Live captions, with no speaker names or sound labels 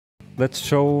let's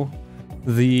show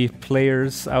the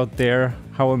players out there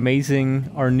how amazing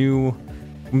our new...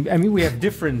 I mean, we have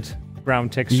different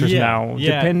ground textures now,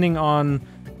 depending on...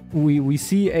 We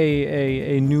see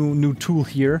a new tool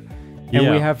here, and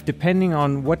we have, depending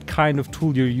on what kind of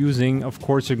tool you're using, of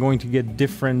course, you're going to get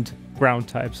different ground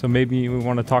types. So maybe we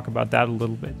want to talk about that a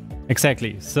little bit.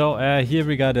 Exactly. So here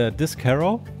we got a disc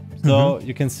harrow. So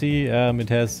you can see it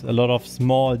has a lot of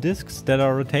small discs that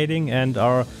are rotating and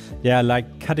are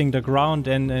like cutting the ground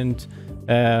and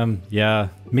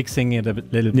mixing it a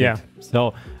little bit.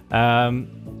 So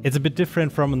it's a bit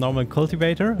different from a normal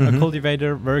cultivator. A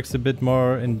cultivator works a bit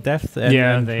more in depth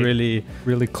and really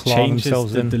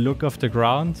changes the look of the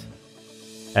ground.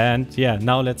 And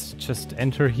now let's just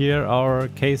enter here our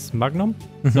Case Magnum.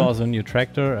 It's also a new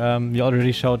tractor. We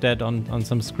already showed that on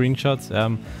some screenshots.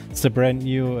 It's the brand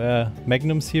new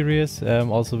Magnum series,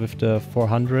 also with the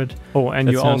 400. Oh,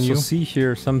 and you also see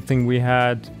here something we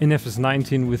had in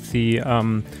FS19 with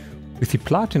the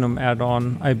Platinum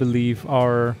add-on, I believe,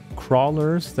 are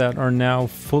crawlers that are now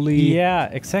fully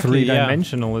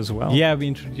three-dimensional as well. Yeah, we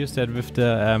introduced that with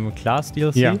the class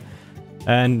DLC.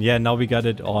 And now we got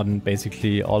it on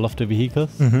basically all of the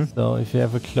vehicles. So if you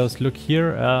have a close look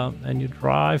here and you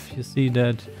drive, you see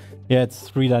that it's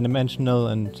three-dimensional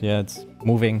and it's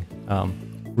moving.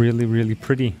 Really, really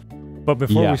pretty. But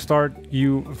before we start,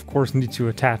 you of course need to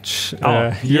attach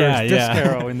your disc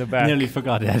harrow in the back. Nearly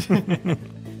forgot that.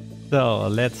 So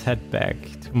let's head back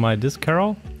to my disc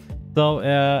harrow.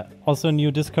 So also a new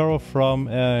disc harrow from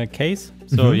Case.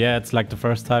 So it's like the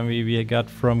first time we got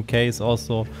from Case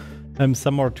also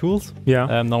some more tools.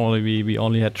 Normally we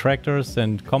only had tractors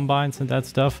and combines and that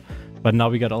stuff, but now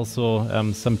we got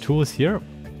also some tools here.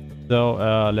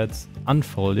 So let's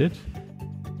unfold it.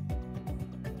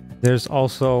 There's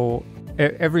also,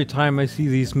 every time I see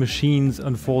these machines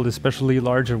unfold, especially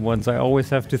larger ones, I always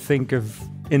have to think of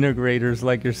integrators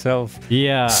like yourself.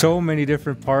 So many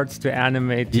different parts to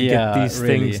animate to get these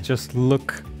things just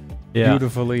look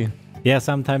beautifully. Yeah,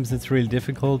 sometimes it's really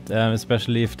difficult,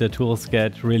 especially if the tools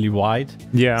get really wide.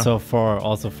 So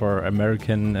for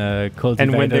American cultivators.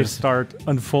 And when they start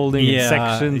unfolding in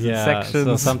sections and sections.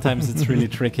 So sometimes it's really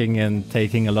tricking and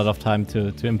taking a lot of time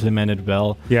to implement it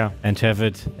well. And to have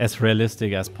it as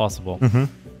realistic as possible.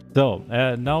 So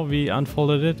now we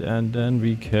unfolded it and then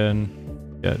we can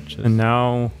just... And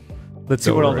now let's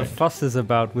see what all the fuss is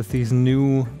about with these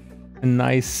new and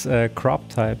nice crop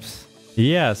types.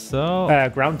 So...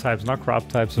 ground types, not crop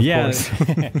types, of course.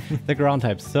 The ground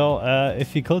types. So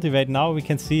if we cultivate now, we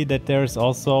can see that there's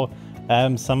also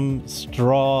some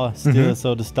straw still.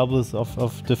 So the stubbles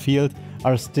of the field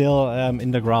are still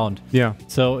in the ground.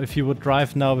 So if you would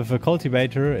drive now with a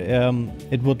cultivator,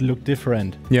 it would look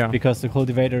different. Because the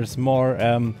cultivator is more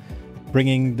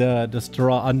bringing the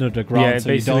straw under the ground. So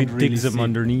it basically digs them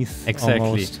underneath. Exactly.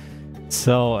 Almost.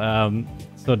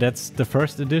 So that's the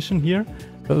first edition here.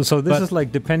 So this is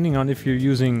like depending on if you're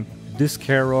using disc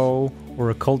harrow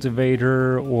or a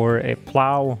cultivator or a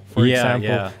plow, for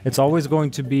example. It's always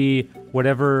going to be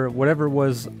whatever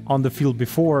was on the field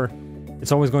before.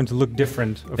 It's always going to look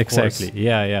different, of course.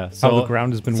 So how the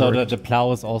ground has been worked. So the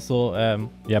plow is also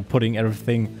putting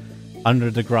everything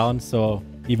under the ground, so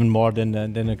even more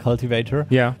than a cultivator.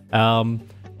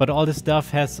 But all this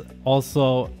stuff has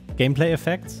also gameplay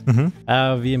effects.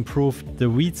 We improved the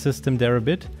weed system there a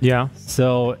bit.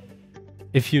 So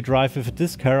if you drive with a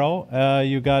disc harrow,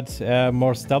 you got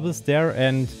more stubbles there,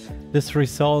 and this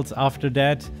results after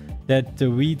that the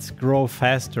weeds grow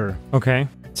faster.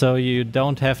 So you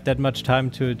don't have that much time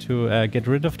to get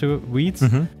rid of the weeds.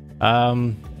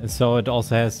 So it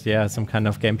also has some kind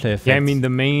of gameplay effects. I mean, the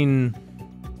main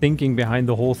thinking behind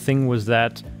the whole thing was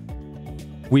that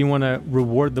we want to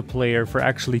reward the player for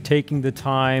actually taking the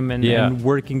time and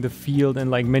working the field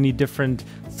and like many different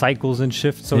cycles and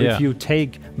shifts. So if you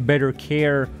take better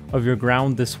care of your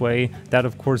ground this way, that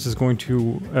of course is going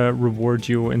to reward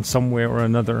you in some way or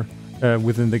another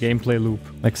within the gameplay loop.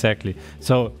 Exactly.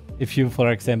 So if you, for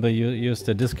example, you use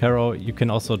the disc harrow, you can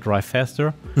also drive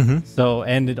faster. So,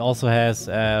 and it also has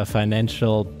a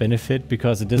financial benefit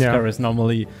because the disc harrow is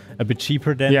normally a bit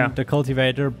cheaper than the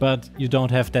cultivator, but you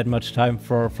don't have that much time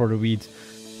for the weed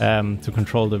to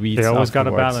control the weeds. They always got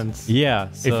a afterwards.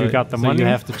 balance. So if you got the money, you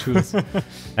have to choose.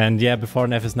 And before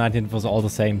in FS19 it was all the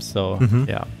same. So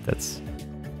that's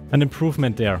an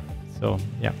improvement there. So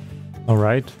all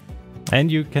right.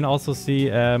 And you can also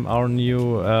see our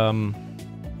new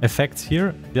effects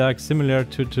here. They're like similar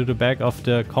to the back of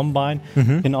the combine.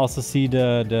 You can also see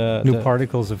the new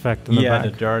particles effect in the back.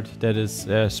 The dirt that is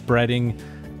spreading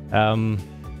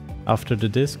after the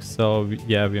disc. So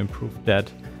we improved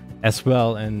that as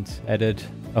well and added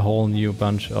a whole new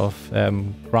bunch of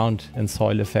ground and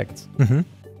soil effects.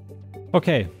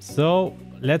 Okay, so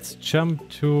let's jump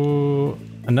to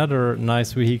another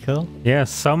nice vehicle. Yeah,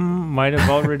 some might have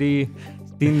already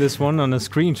seen this one on a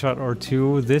screenshot or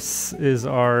two. This is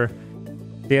our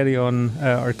Xerion,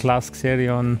 our classic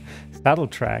Xerion saddle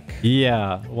track.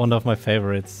 Yeah, one of my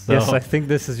favorites. So. Yes, I think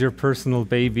this is your personal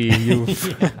baby. You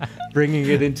bringing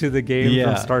it into the game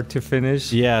from start to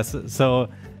finish. Yes, so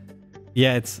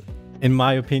yeah, it's in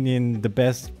my opinion the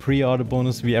best pre-order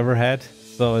bonus we ever had.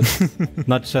 So it's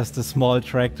not just a small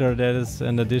tractor that is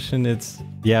an addition. It's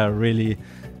really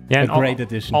a great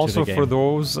addition to the game. Also for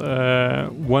those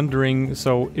wondering,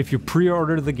 so if you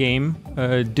pre-order the game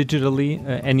digitally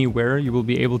anywhere, you will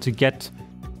be able to get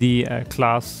the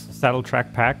class saddle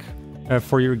track pack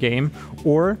for your game,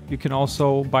 or you can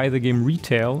also buy the game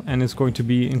retail, and it's going to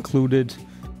be included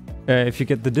if you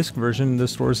get the disc version in the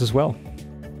stores as well.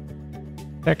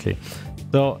 Exactly.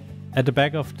 So at the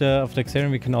back of the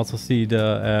Xerion, we can also see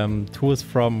the tools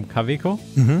from Kaweco.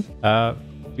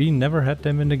 We never had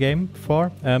them in the game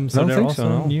before, so they're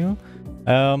also new.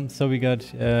 So we got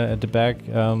at the back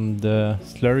the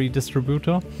slurry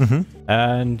distributor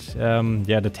and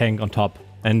the tank on top.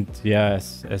 And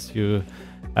as you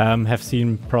have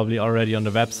seen probably already on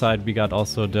the website, we got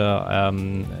also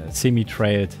the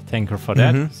semi-trailed tanker for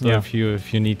that. So if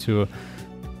you need to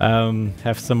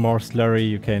have some more slurry,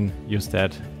 you can use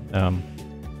that.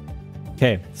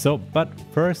 Okay, so but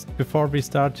first, before we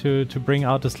start to bring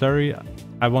out the slurry,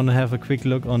 I want to have a quick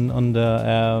look on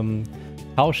the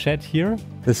cow shed here.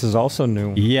 This is also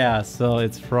new. Yeah, so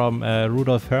it's from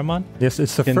Rudolf Herrmann. Yes,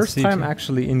 it's the first time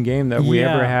actually in game that we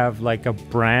ever have like a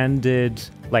branded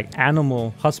like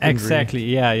animal husbandry. Exactly.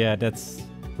 Yeah, that's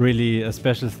really a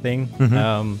special thing.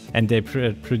 And they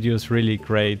produce really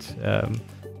great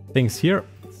things here.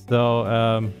 So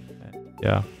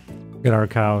yeah. Look at our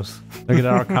cows. Look at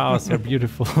our cows. They're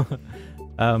beautiful.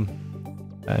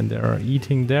 And they're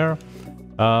eating there.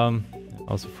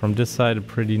 Also from this side, a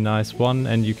pretty nice one.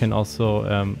 And you can also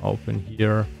open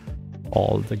here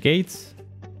all the gates.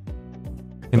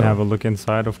 You can have a look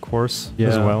inside, of course,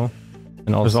 as well.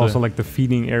 And there's also like the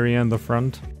feeding area in the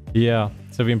front. Yeah,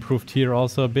 so we improved here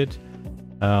also a bit.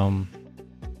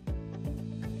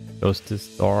 Close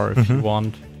this door if you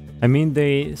want. I mean,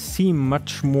 they seem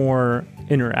much more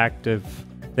interactive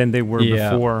than they were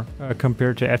before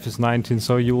compared to FS19.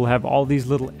 So you will have all these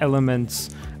little elements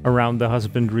around the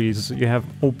husbandries. You have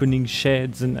opening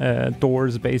sheds and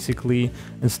doors basically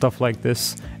and stuff like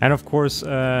this. And of course,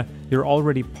 you're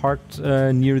already parked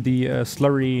near the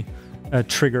slurry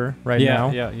trigger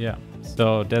now. Yeah.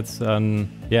 So that's an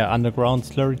underground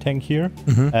slurry tank here,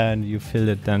 and you fill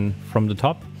it then from the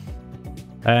top.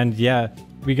 And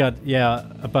we got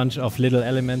a bunch of little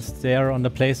elements there on the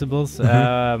placeables.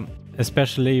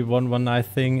 Especially one nice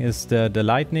thing is the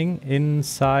lighting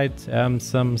inside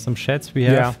some sheds we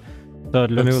have. So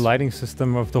it looks the new lighting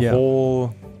system of the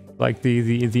whole, like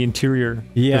the interior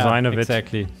design of it.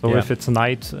 Exactly. So if it's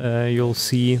night, you'll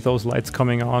see those lights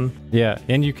coming on. Yeah,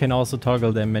 and you can also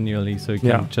toggle them manually, so you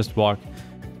can just walk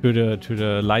to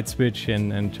the light switch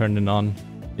and turn it on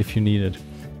if you need it.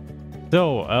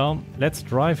 So let's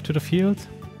drive to the field.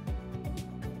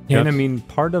 Yeah, and I mean,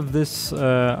 part of this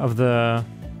of the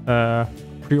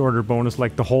pre-order bonus,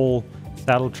 like the whole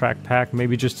saddle track pack,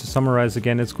 maybe just to summarize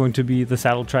again, it's going to be the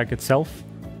saddle track itself,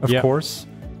 of course,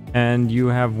 and you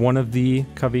have one of the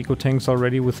Kaweco tanks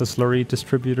already with the slurry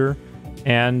distributor,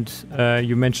 and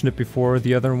you mentioned it before,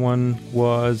 the other one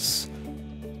was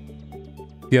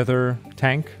the other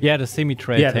tank. The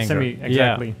semi-trail tanker.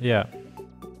 Exactly. Yeah.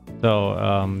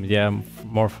 So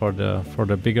more for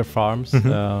the bigger farms.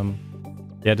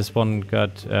 This one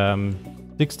got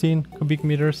 16 cubic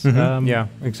meters.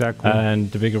 Exactly. And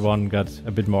the bigger one got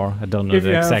a bit more. I don't know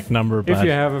the exact number, but if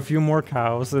you have a few more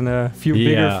cows and a few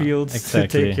bigger fields to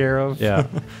take care of,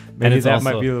 maybe and that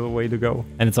might be the way to go.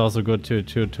 And it's also good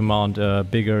to mount a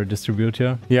bigger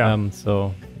distributor.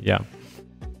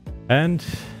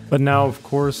 But now, of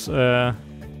course,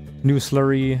 new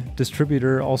slurry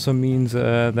distributor also means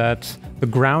that the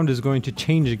ground is going to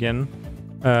change again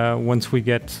once we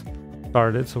get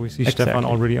started. So we see Stefan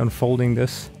already unfolding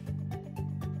this.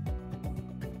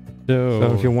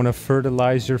 So if you want to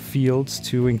fertilize your fields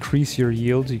to increase your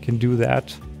yield, you can do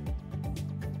that.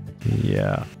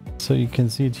 Yeah. So you can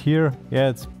see it here.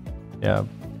 It's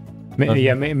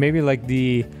maybe like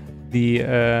the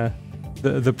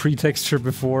pre-texture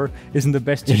before isn't the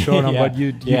best to show on, but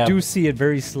you do see it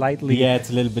very slightly. Yeah, it's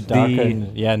a little bit darker.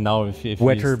 And, now if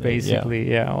wetter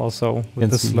basically. Also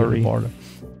with the slurry.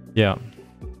 Yeah.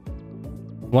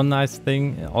 One nice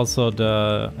thing also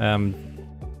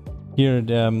here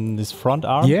this front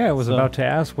arm. Yeah, I was about to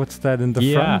ask, what's that in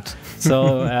the front?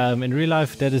 So in real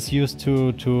life, that is used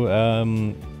to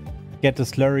get the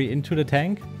slurry into the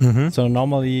tank. So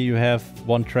normally you have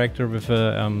one tractor with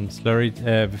a slurry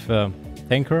with a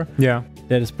tanker. Yeah.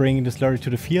 That is bringing the slurry to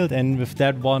the field, and with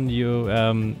that one you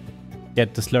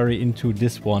get the slurry into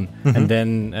this one and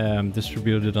then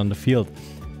distribute it on the field.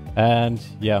 And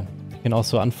yeah, you can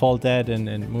also unfold that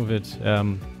and move it.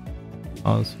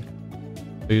 I'll show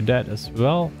you that as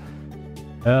well.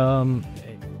 There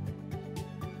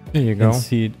you go.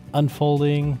 See it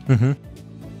unfolding,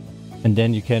 and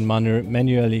then you can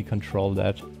manually control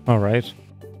that. All right.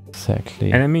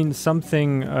 Exactly. And I mean,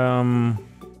 something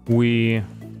we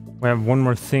have one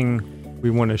more thing we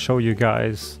want to show you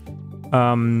guys.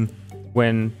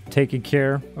 When taking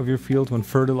care of your field, when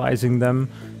fertilizing them,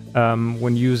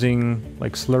 when using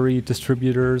like slurry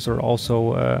distributors or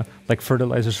also like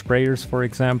fertilizer sprayers, for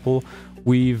example,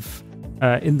 we've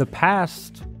in the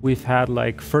past we've had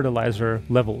like fertilizer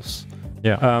levels.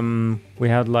 Yeah. We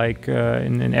had like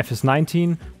in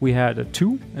FS19 we had a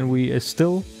 2, and we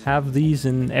still have these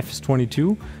in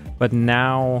FS22, but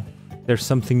now there's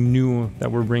something new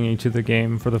that we're bringing to the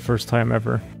game for the first time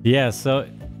ever. Yeah, so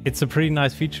it's a pretty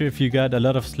nice feature if you got a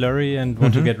lot of slurry and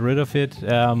want to get rid of it.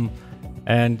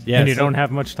 And you don't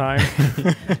have much time.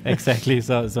 Exactly.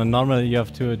 So normally you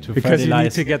have to because fertilize. You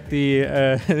need to get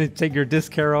the take your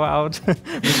disc harrow out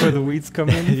before the weeds come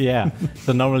in. Yeah.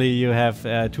 So normally you have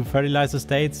 2 fertilizer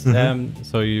states.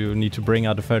 So you need to bring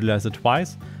out the fertilizer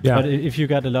twice. Yeah. But if you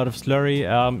got a lot of slurry,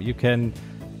 you can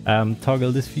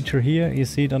toggle this feature here. You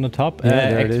see it on the top.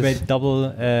 Activate double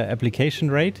application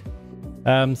rate.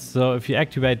 So if you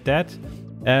activate that,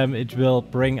 it will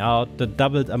bring out the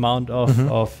doubled amount of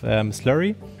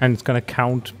slurry. And it's going to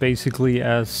count basically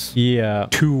as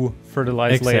 2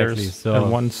 fertilized layers so, at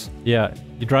once. Yeah,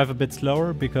 you drive a bit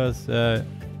slower because that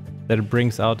it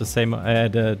brings out the same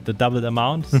the doubled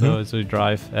amount. So you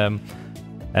drive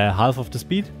half of the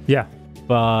speed. Yeah.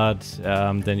 But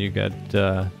then you get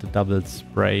the doubled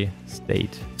spray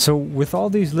state. So with all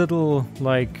these little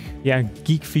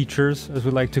geek features, as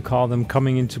we like to call them,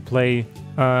 coming into play,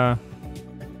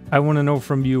 I want to know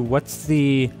from you, what's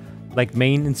the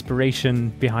main inspiration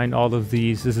behind all of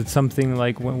these? Is it something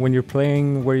like when you're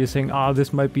playing where you're saying, oh,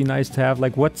 this might be nice to have?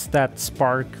 Like, what's that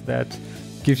spark that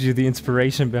gives you the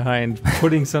inspiration behind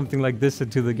putting something like this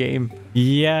into the game?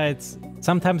 Yeah,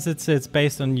 sometimes it's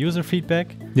based on user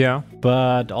feedback. Yeah.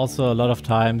 But also a lot of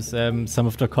times some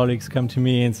of the colleagues come to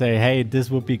me and say, hey, this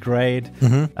would be great.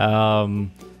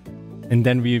 And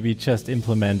then we just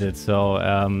implement it. So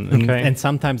and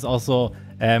sometimes also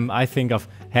I think of,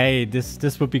 hey,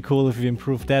 this would be cool if we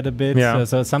improve that a bit. Yeah.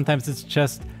 So sometimes it's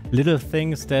just little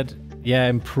things that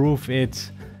improve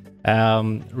it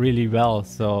really well.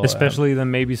 So especially then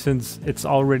maybe since it's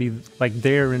already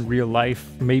there in real life,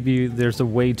 maybe there's a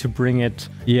way to bring it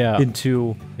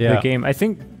into the game. I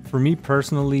think for me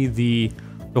personally, the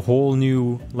whole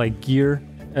new gear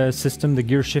system, the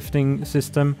gear shifting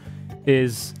system,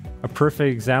 is a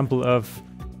perfect example of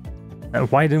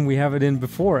why didn't we have it in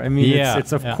before? I mean,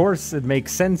 it's of course it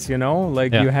makes sense, you know,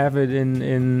 you have it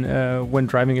in when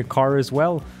driving a car as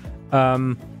well.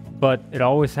 But it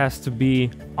always has to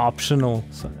be optional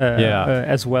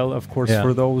as well, of course,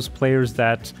 for those players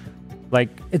that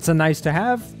it's a nice to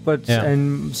have, but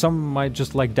and some might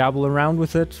just dabble around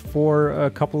with it for a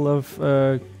couple of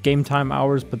game time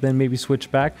hours, but then maybe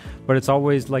switch back. But it's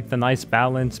always the nice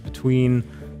balance between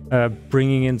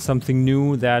bringing in something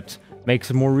new that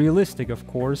makes it more realistic, of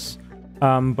course,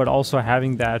 but also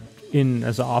having that in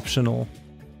as an optional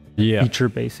feature,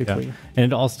 basically. Yeah. And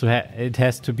it also it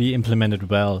has to be implemented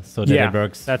well so that it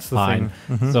works that's the fine.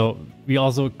 Thing. So we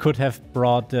also could have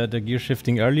brought the gear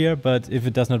shifting earlier, but if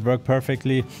it does not work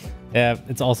perfectly,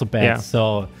 it's also bad. Yeah.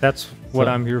 So that's what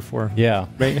I'm here for. Yeah.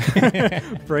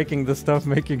 Breaking the stuff,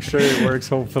 making sure it works,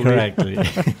 hopefully. Correctly.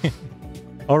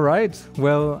 All right.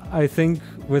 Well, I think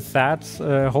with that,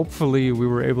 hopefully we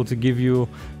were able to give you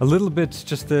a little bit,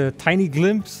 just a tiny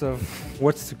glimpse of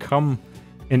what's to come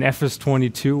in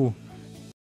FS22.